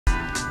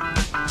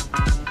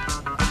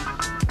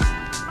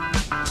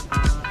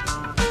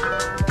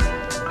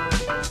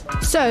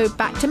So,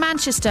 back to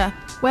Manchester,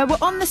 where we're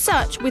on the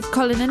search with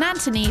Colin and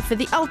Anthony for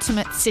the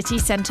ultimate city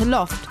centre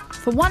loft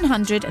for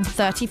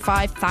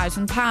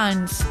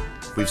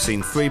 £135,000. We've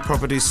seen 3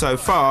 properties so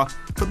far,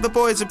 but the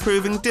boys are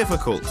proving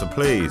difficult to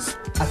please.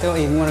 I don't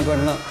even want to go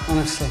and look,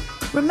 honestly.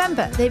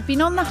 Remember, they've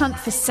been on the hunt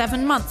for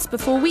 7 months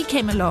before we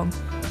came along,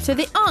 so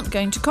they aren't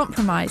going to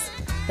compromise.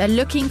 They're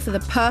looking for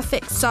the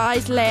perfect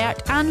size,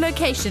 layout and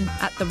location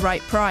at the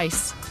right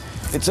price.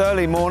 It's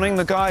early morning,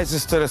 the guys are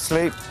still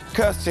asleep.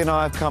 Kirstie and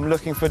I have come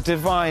looking for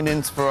divine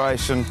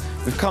inspiration.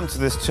 We've come to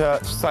this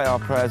church, say our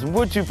prayers, and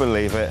would you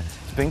believe it,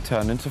 it's being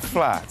turned into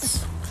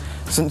flats.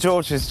 St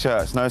George's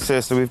Church, no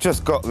seriously, we've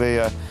just got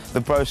the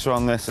brochure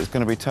on this. It's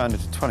going to be turned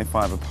into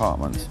 25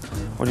 apartments.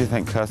 What do you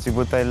think, Kirstie?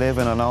 Would they live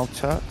in an old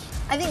church?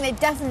 I think they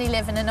definitely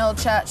live in an old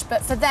church,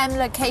 but for them,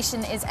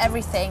 location is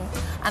everything.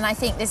 And I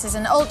think this is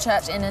an old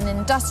church in an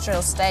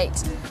industrial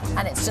state,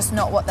 and it's just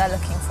not what they're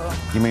looking for.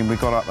 You mean we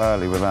got up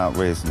early without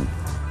reason?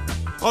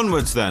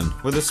 Onwards then,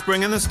 with a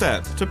spring in the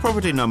step to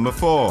property number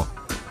 4,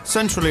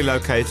 centrally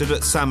located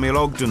at Samuel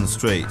Ogden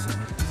Street.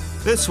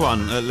 This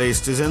one, at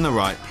least, is in the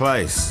right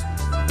place.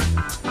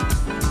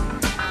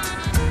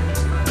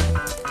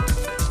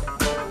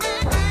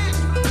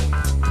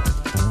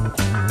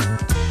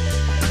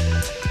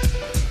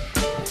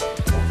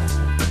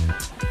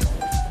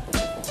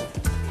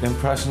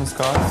 Impressions,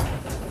 guys? A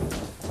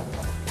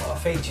lot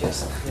of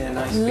features. Yeah,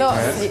 nice.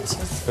 Lots of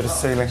features. Bit of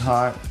ceiling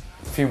height,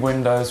 a few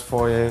windows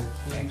for you.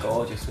 Yeah,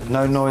 gorgeous.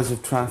 No noise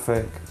of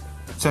traffic.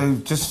 So,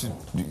 just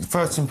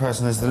first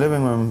impression is the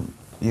living room.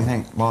 You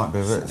think might be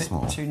a bit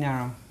small. Too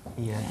narrow.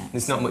 Yeah.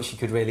 There's not much you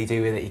could really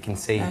do with it. You can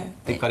see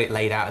they've got it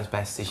laid out as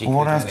best as you Well,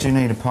 could. what else do you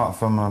need apart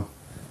from a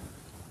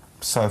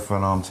sofa,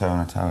 an armchair,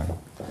 and a telly?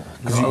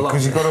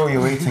 Because you've got all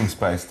your eating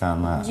space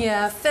down there.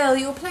 Yeah, Phil,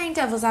 you're playing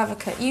devil's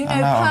advocate. You know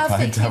I'm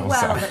playing perfectly devil's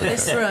well advocate. that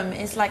this room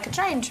is like a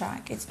train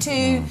track. It's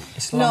too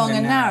long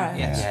and narrow.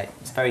 Yeah,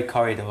 it's very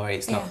corridory.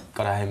 It's not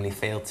got a homely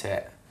feel to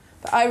it.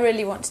 But I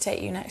really want to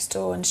take you next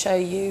door and show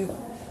you,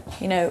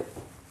 you know,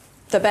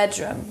 the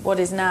bedroom, what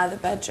is now the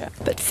bedroom.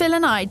 But Phil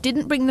and I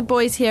didn't bring the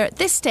boys here at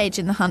this stage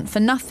in the hunt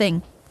for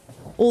nothing.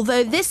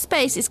 Although this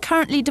space is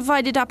currently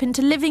divided up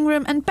into living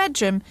room and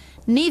bedroom,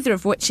 neither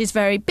of which is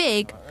very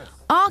big,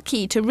 our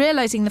key to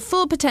realising the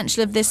full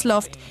potential of this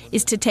loft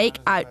is to take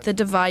out the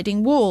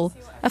dividing wall,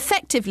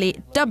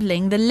 effectively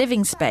doubling the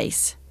living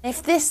space.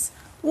 If this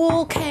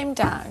wall came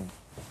down,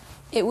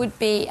 it would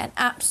be an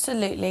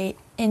absolutely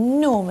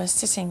enormous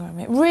sitting room.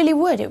 It really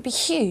would. It would be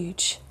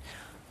huge.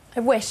 I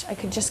wish I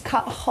could just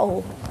cut a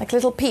hole, like a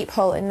little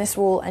peephole in this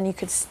wall, and you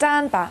could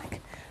stand back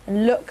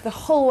and look the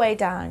whole way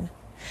down.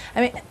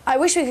 I mean, I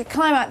wish we could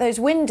climb out those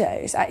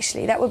windows,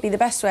 actually. That would be the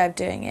best way of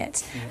doing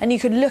it. Yeah. And you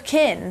could look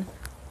in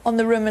on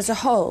the room as a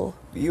whole.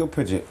 You're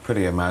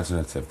pretty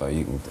imaginative, though.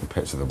 You can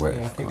picture the width.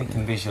 Yeah, I think we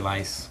can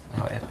visualise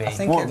how it'd be. I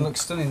think it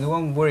looks stunning. The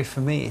one worry for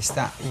me is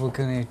that we're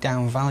going to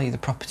downvalue the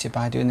property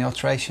by doing the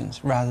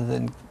alterations rather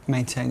than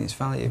maintain its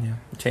value. Yeah.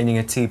 Changing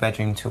a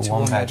 2-bedroom to a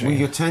 1-bedroom. Well,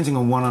 you're changing a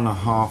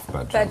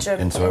 1.5 bedroom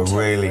into a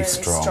really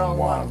strong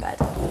one. Bed.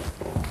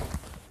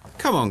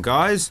 Come on,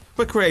 guys.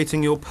 We're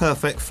creating your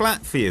perfect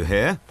flat for you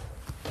here.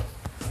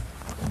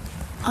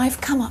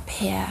 I've come up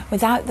here,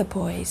 without the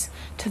boys,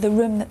 to the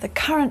room that the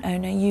current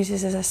owner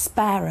uses as a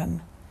spare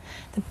room.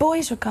 The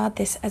boys regard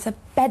this as a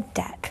bed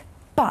deck,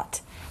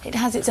 but it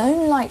has its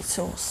own light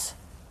source.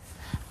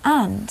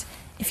 And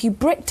if you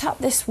bricked up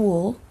this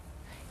wall,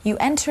 you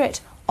enter it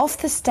off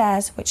the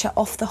stairs, which are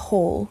off the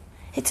hall,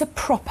 it's a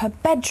proper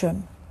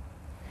bedroom.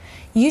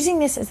 Using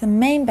this as the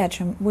main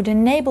bedroom would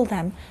enable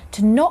them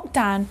to knock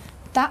down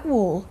that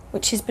wall,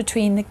 which is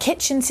between the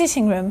kitchen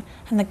sitting room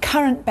and the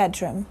current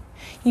bedroom.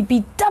 You'd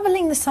be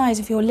doubling the size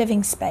of your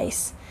living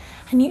space,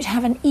 and you'd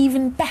have an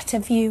even better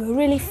view, a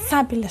really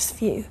fabulous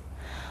view.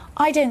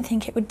 I don't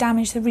think it would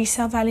damage the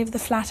resale value of the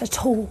flat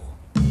at all.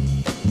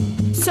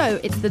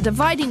 So it's the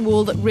dividing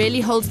wall that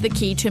really holds the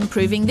key to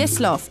improving this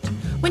loft.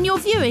 When you're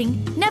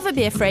viewing, never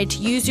be afraid to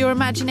use your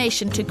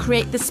imagination to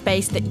create the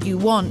space that you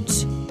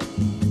want.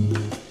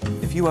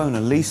 If you own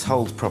a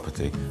leasehold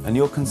property and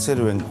you're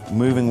considering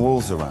moving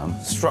walls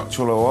around,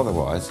 structural or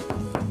otherwise,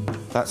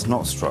 that's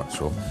not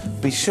structural,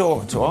 be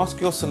sure to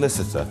ask your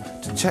solicitor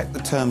to check the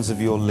terms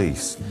of your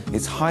lease.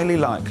 It's highly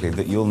likely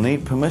that you'll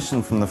need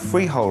permission from the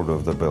freeholder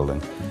of the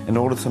building in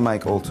order to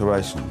make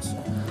alterations.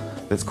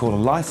 It's called a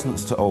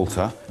licence to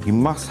alter. You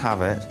must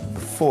have it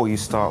before you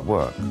start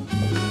work.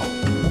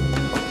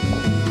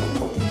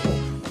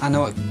 I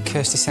know what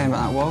Kirstie's saying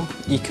about that wall.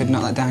 You could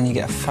knock that down, you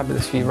get a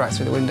fabulous view right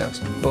through the windows.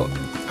 But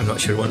I'm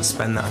not sure I want to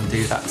spend that and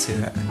do that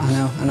to it.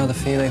 I know the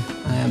feeling.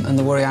 And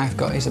the worry I've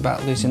got is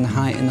about losing the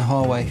height in the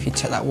hallway. If you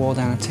take that wall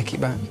down and take it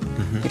back,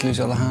 you'd lose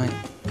all the height.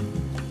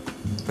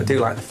 I do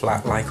like the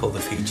flat, like all the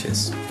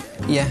features.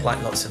 Yeah.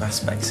 Like lots of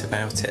aspects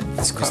about it.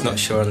 It's Just not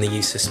sure on the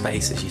use of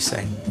space, as you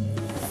say.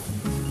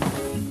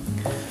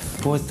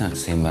 The boys don't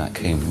seem that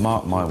keen.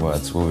 Mark my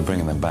words, we'll be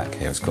bringing them back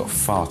here. It's got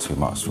far too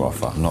much to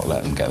offer. Not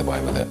let them get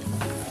away with it.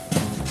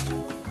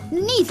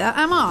 Neither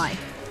am I.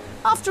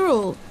 After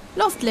all,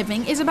 loft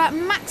living is about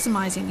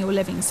maximising your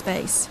living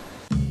space.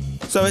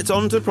 So it's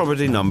on to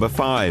property number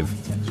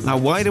 5. Now,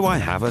 why do I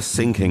have a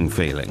sinking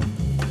feeling?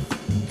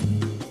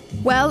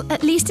 Well,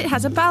 at least it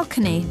has a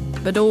balcony,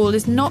 but all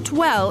is not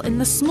well in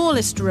the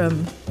smallest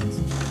room.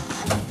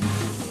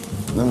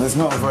 And there's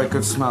not a very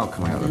good smell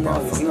coming out of the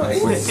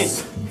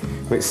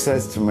bathroom, which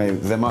says to me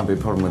there might be a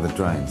problem with the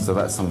drain, so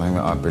that's something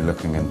that I'd be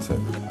looking into.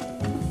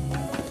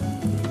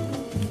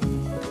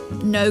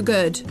 No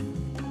good.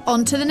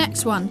 On to the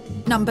next one,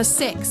 number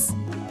 6.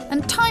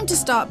 And time to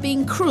start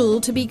being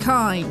cruel to be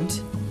kind.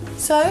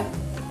 So?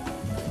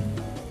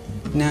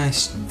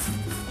 Nice.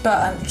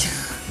 But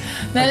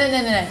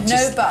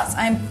no buts.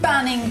 I'm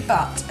banning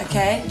but,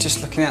 okay?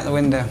 Just looking out the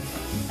window.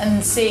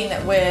 And seeing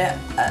that we're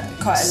at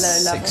quite a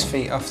low level. 6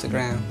 feet off the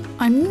ground.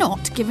 I'm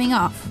not giving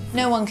up.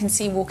 No one can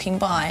see walking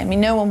by. I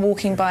mean, no one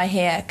walking by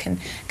here can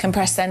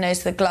press their nose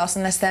to the glass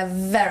unless they're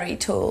very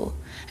tall.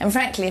 And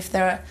frankly, if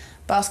there are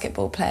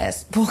basketball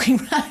players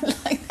walking around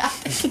like that,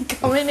 they can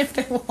come in if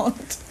they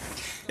want.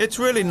 It's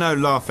really no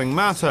laughing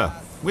matter.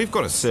 We've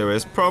got a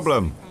serious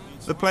problem.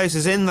 The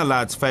places in the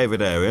lads'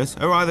 favourite areas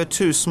are either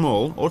too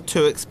small or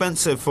too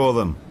expensive for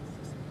them.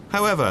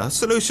 However, a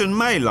solution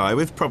may lie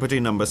with property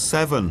number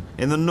 7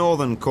 in the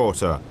northern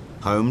quarter,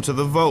 home to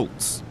the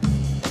Vaults.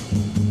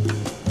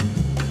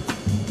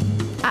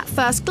 At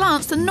first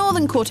glance, the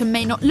northern quarter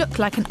may not look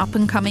like an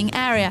up-and-coming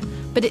area,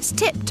 but it's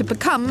tipped to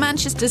become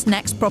Manchester's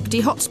next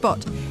property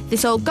hotspot.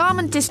 This old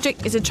garment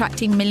district is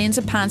attracting millions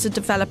of pounds of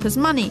developers'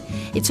 money.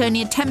 It's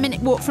only a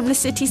 10-minute walk from the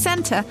city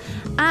centre,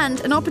 and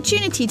an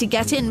opportunity to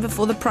get in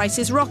before the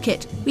prices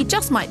rocket. We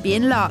just might be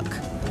in luck.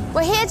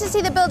 We're here to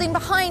see the building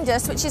behind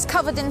us, which is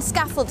covered in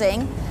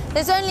scaffolding.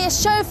 There's only a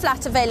show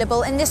flat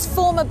available in this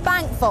former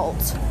bank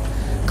vault.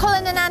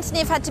 Colin and Anthony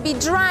have had to be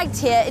dragged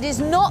here. It is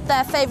not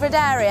their favourite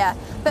area,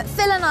 but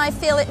Phil and I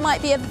feel it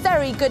might be a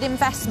very good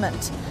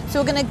investment. So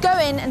we're going to go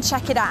in and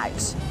check it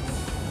out.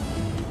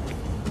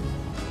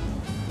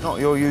 Not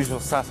your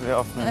usual Saturday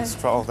afternoon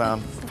stroll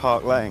down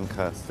Park Lane,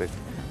 Kirstie.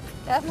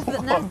 Down to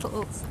the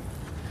nettles.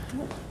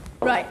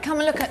 Right, come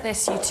and look at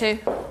this, you two.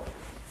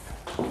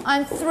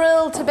 I'm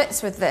thrilled to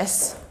bits with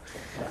this.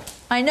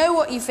 I know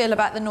what you feel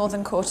about the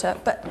northern quarter,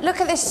 but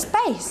look at this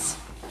space.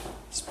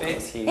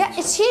 Space huge. Yeah,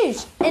 it's huge.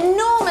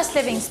 Enormous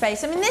living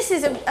space. I mean, this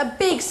is a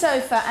big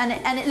sofa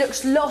and it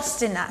looks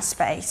lost in that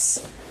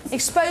space.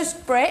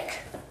 Exposed brick.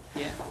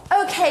 Yeah.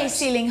 Okay,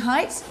 ceiling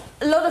height.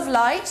 A lot of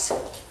light.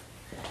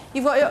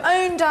 You've got your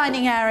own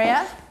dining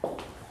area.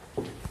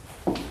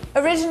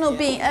 Original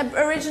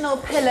original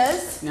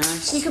pillars.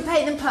 Nice. You could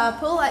paint them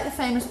purple, like the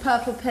famous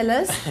purple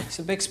pillars. It's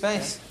a big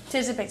space. It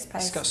is a big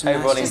space. It's got some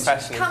Overall nice...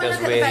 impression, it come and feels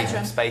look at the really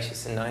bedroom.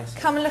 spacious and nice.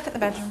 Come and look at the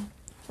bedroom.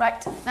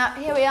 Right, now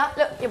here we are.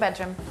 Look, your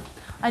bedroom.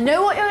 I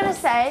know what you're going to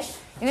say.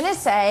 You're going to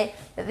say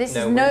that this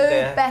is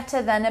no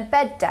better than a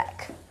bed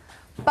deck.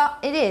 But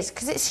it is,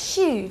 because it's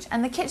huge,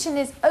 and the kitchen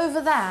is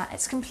over there.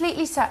 It's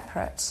completely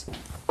separate.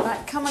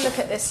 Right, come and look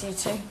at this, you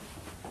two.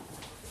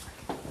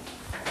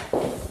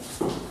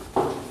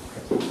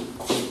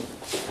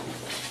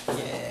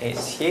 Yeah,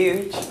 it's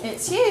huge.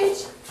 It's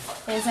huge.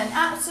 It's an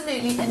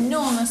absolutely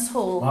enormous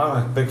hall.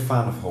 I'm a big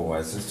fan of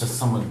hallways. It's just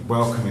someone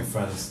welcoming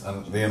friends,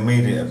 and the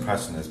immediate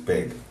impression is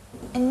big.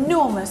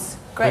 Enormous.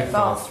 Great Big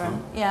bathroom.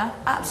 bathroom. Yeah,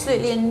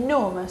 absolutely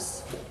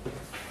enormous.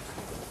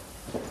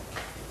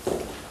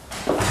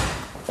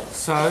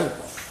 So,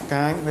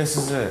 gang, this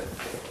is it.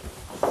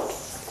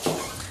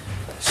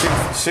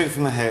 Shoot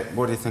from the hip.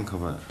 What do you think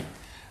of it?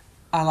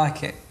 I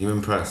like it. You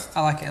impressed?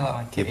 I like it a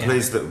lot. You're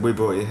pleased that we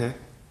brought you here?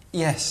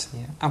 Yes.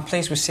 Yeah. I'm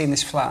pleased we've seen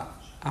this flat.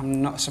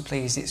 I'm not so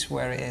pleased it's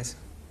where it is.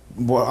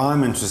 What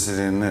I'm interested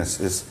in this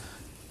is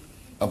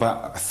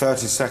about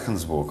 30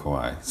 seconds walk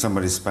away,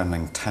 somebody's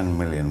spending £10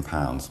 million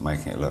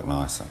making it look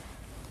nicer.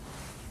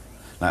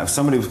 Now, if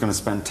somebody was going to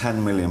spend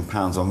 £10 million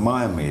on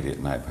my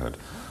immediate neighbourhood,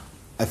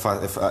 if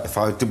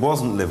I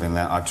wasn't living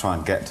there, I'd try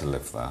and get to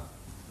live there.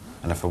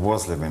 And if I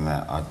was living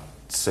there, I'd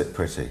sit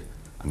pretty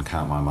and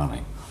count my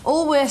money.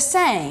 All we're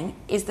saying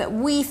is that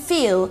we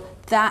feel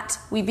that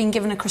we've been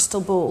given a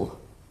crystal ball.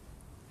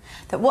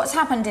 That what's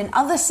happened in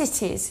other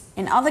cities,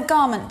 in other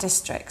garment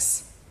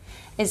districts,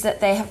 is that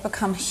they have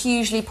become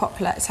hugely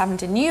popular. It's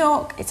happened in New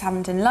York, it's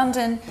happened in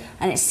London,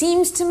 and it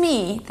seems to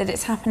me that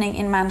it's happening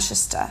in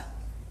Manchester.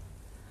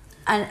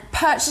 And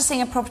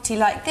purchasing a property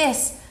like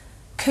this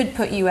could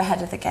put you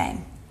ahead of the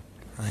game.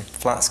 Right,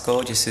 flat's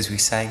gorgeous, as we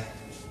say.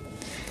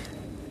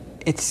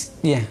 It's,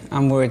 yeah,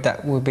 I'm worried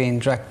that we're being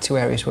dragged to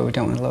areas where we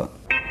don't want to look.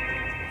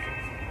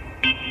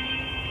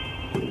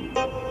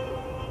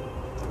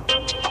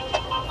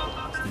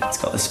 It's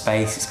got the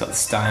space, it's got the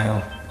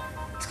style,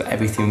 it's got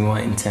everything we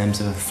want in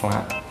terms of a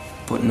flat,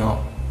 but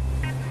not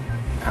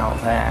out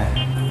there.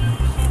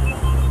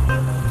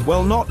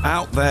 Well, not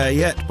out there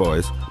yet,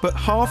 boys, but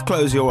half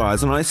close your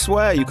eyes and I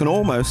swear you can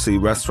almost see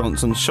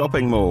restaurants and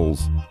shopping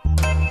malls.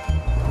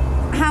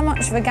 How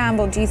much of a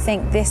gamble do you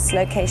think this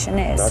location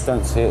is? I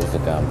don't see it as a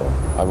gamble.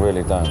 I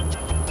really don't.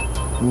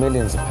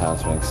 Millions of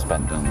pounds being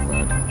spent down the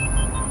road.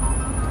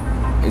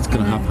 It's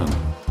going to happen.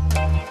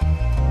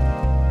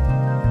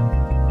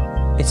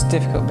 It's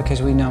difficult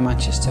because we know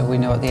Manchester, we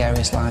know what the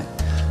area's like.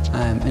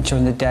 And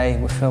during the day,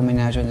 we're filming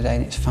now during the day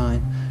and it's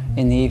fine.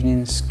 In the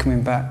evenings,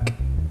 coming back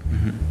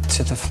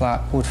to the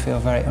flat would feel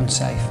very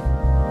unsafe.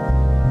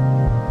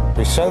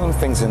 We show them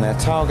things in their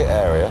target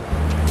area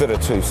that are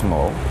too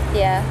small.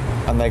 Yeah.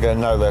 And they go,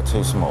 no, they're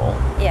too small.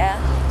 Yeah.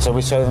 So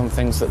we show them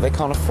things that they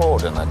can't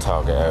afford in their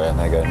target area, and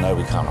they go, no,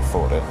 we can't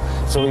afford it.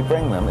 So we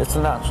bring them, it's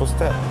a natural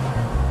step.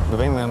 We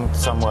bring them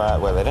somewhere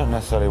where they don't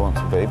necessarily want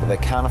to be, but they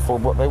can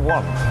afford what they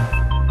want.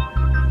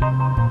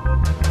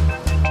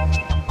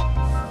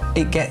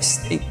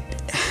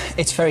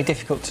 It's very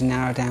difficult to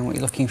narrow down what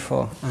you're looking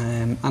for,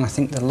 and I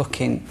think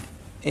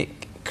it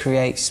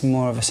creates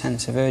more of a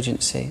sense of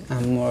urgency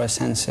and more of a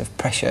sense of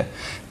pressure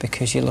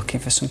because you're looking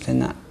for something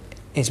that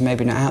is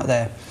maybe not out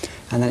there,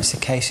 and then it's a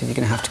case of you're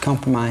going to have to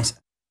compromise.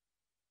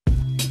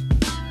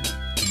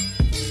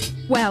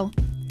 Well,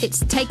 it's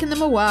taken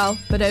them a while,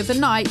 but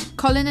overnight,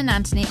 Colin and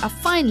Anthony are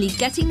finally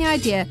getting the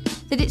idea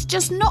that it's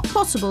just not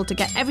possible to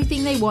get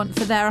everything they want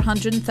for their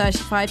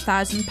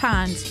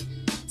 £135,000.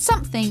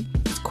 Something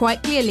is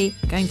quite clearly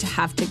going to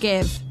have to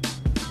give.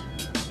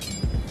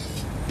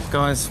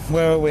 Guys,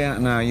 where are we at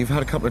now? You've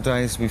had a couple of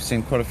days, we've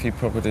seen quite a few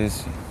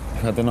properties.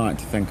 You've had the night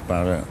to think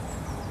about it.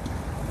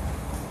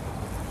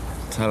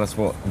 Tell us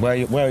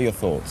where are your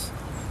thoughts?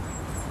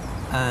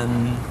 Do you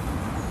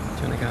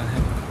want to go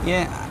ahead?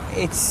 Yeah,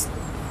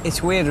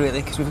 it's weird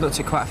really because we've looked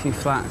at quite a few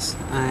flats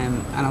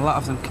and a lot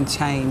of them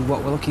contain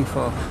what we're looking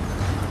for,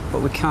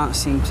 but we can't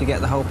seem to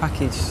get the whole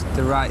package,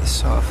 the right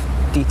sort of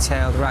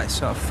detail, the right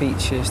sort of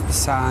features, the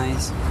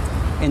size,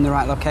 in the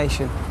right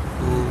location.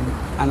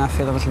 And I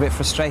feel a little bit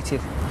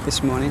frustrated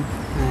this morning,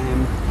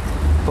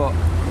 but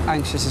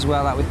anxious as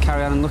well that we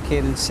carry on and look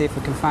in and see if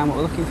we can find what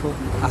we're looking for.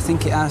 I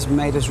think it has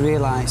made us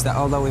realise that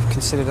although we've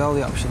considered all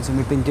the options and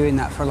we've been doing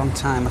that for a long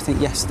time, I think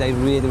yesterday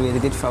really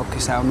did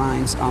focus our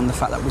minds on the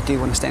fact that we do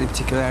want to stay in a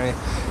particular area.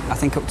 I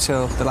think up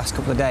till the last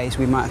couple of days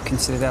we might have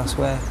considered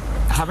elsewhere.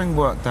 Having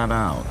worked that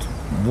out,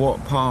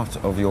 what part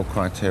of your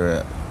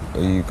criteria are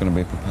you going to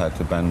be prepared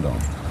to bend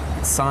on?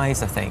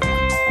 Size, I think.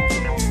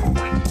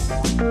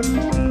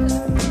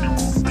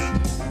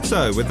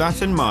 So, with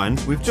that in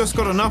mind, we've just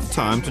got enough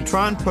time to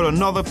try and pull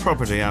another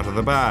property out of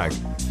the bag.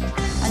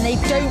 And they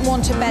don't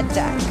want a bed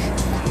deck.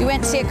 We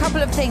went to see a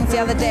couple of things the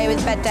other day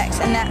with bed decks,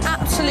 and they're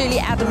absolutely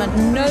adamant,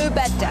 no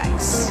bed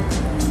decks.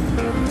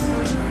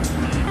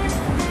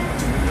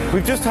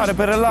 We've just had a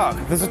bit of luck.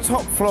 There's a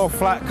top floor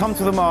flat come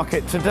to the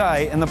market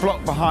today in the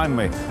block behind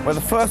me. We're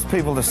the first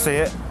people to see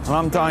it, and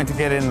I'm dying to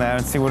get in there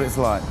and see what it's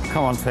like.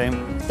 Come on,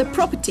 team. The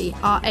property,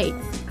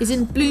 R8, is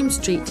in Bloom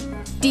Street,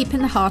 deep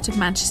in the heart of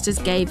Manchester's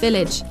gay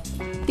village.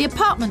 The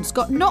apartment's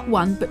got not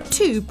one but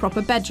 2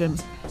 proper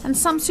bedrooms and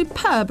some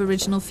superb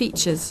original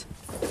features.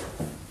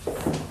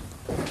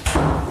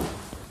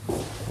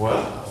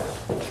 Well,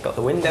 It's got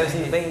the windows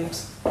and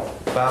beams.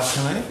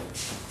 balcony.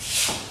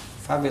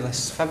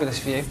 fabulous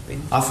view.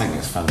 I think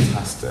it's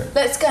fantastic.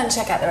 Let's go and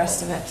check out the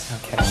rest of it.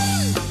 Okay.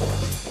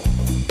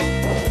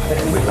 I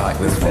think we like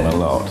this one a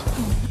lot.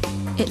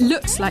 It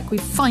looks like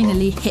we've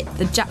finally hit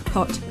the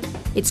jackpot.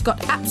 It's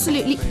got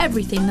absolutely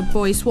everything the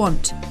boys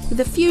want, with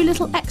a few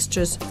little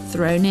extras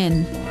thrown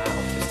in.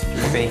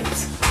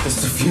 Beams.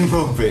 Just a few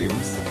more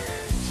beams.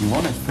 You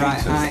wanted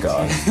features,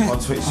 guys.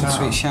 Ensuite shower.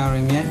 Ensuite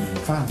showering, yeah.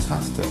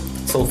 Fantastic.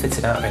 It's all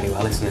fitted out really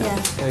well, isn't it? Yeah.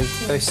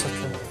 Very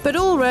subtle. But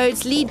all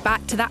roads lead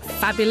back to that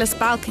fabulous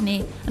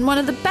balcony and one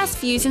of the best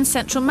views in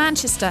central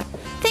Manchester.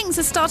 Things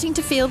are starting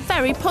to feel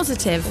very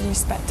positive. Really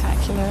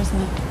spectacular,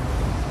 isn't it?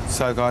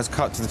 So, guys,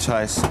 cut to the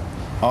chase.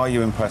 Are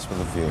you impressed with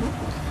the view?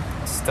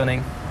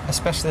 Stunning.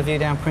 Especially the view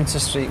down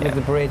Princess Street with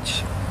the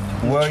bridge.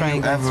 Were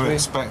you ever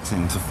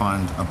expecting to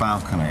find a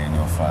balcony in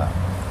your flat?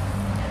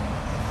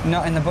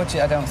 Not in the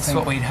budget, I don't It's think.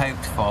 what we'd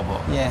hoped for,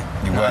 but Yeah.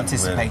 You not weren't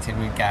anticipated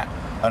we'd get.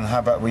 And how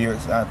about, were you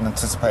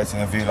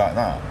anticipating a view like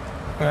that?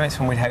 Well, it's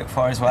one we'd hoped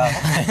for as well.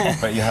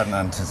 But you hadn't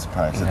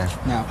anticipated.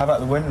 No. How about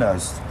the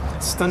windows?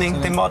 Stunning.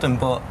 They're modern,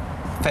 but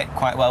fit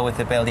quite well with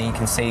the building. You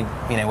can see,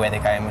 where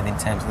they're going with in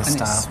terms of the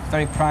And style. it's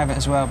very private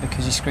as well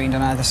because you're screened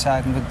on either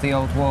side with the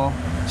old wall,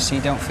 so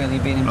you don't feel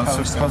you're being imposed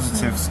Lots of on.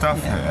 positive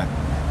stuff here.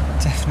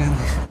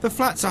 Definitely. The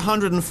flat's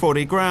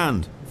 140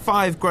 grand.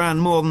 5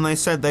 grand more than they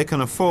said they can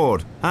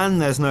afford.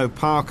 And there's no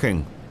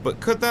parking. But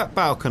could that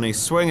balcony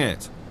swing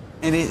it?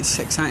 It is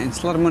exciting.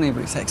 It's a lot of money,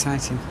 but it's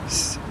exciting.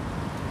 So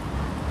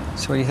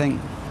what do you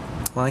think?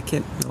 I like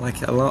it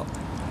a lot.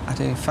 I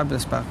do.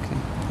 Fabulous balcony.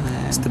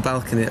 It's the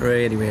balcony that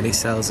really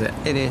sells it.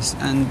 It is,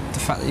 and the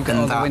fact that you've got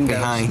And all the that windows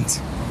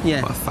behind.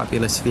 Yeah, What a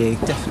fabulous view.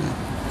 definitely.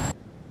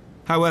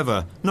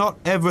 However, not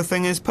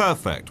everything is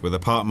perfect with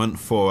apartment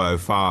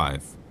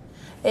 405.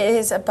 It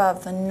is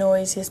above the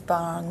noisiest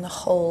bar on the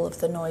whole of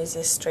the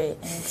noisiest street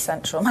in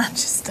central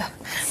Manchester.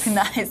 I mean,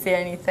 that is the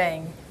only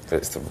thing.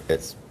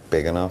 It's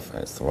big enough,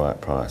 it's the right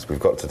price. We've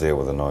got to deal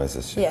with the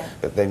noises. Yeah.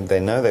 But they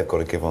know they've got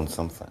to give on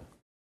something.